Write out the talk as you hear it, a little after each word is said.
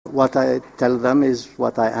What I tell them is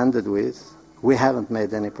what I ended with. We haven't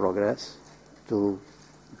made any progress to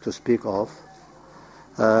speak of.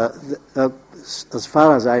 As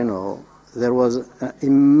far as I know, there was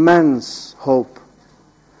immense hope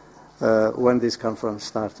when this conference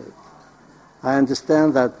started. I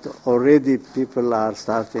understand that already people are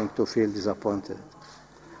starting to feel disappointed.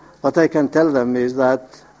 What I can tell them is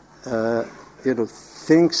that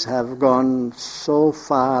things have gone so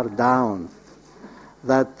far down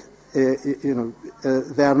that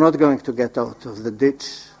they are not going to get out of the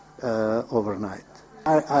ditch overnight.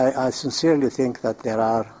 I sincerely think that there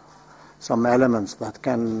are some elements that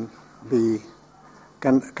can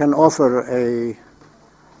offer a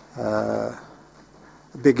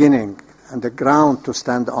beginning and a ground to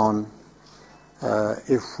stand on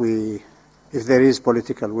if there is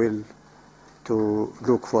political will to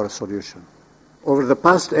look for a solution. Over the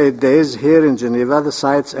past 8 days here in Geneva, the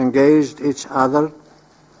sides engaged each other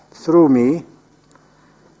through me.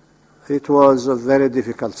 It was a very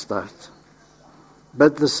difficult start.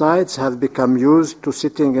 But the sides have become used to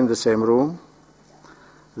sitting in the same room.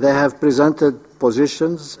 They have presented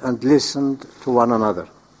positions and listened to one another.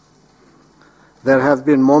 There have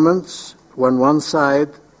been moments when one side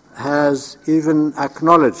has even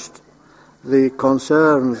acknowledged the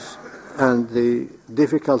concerns and the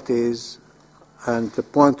difficulties and the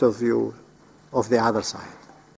point of view of the other side.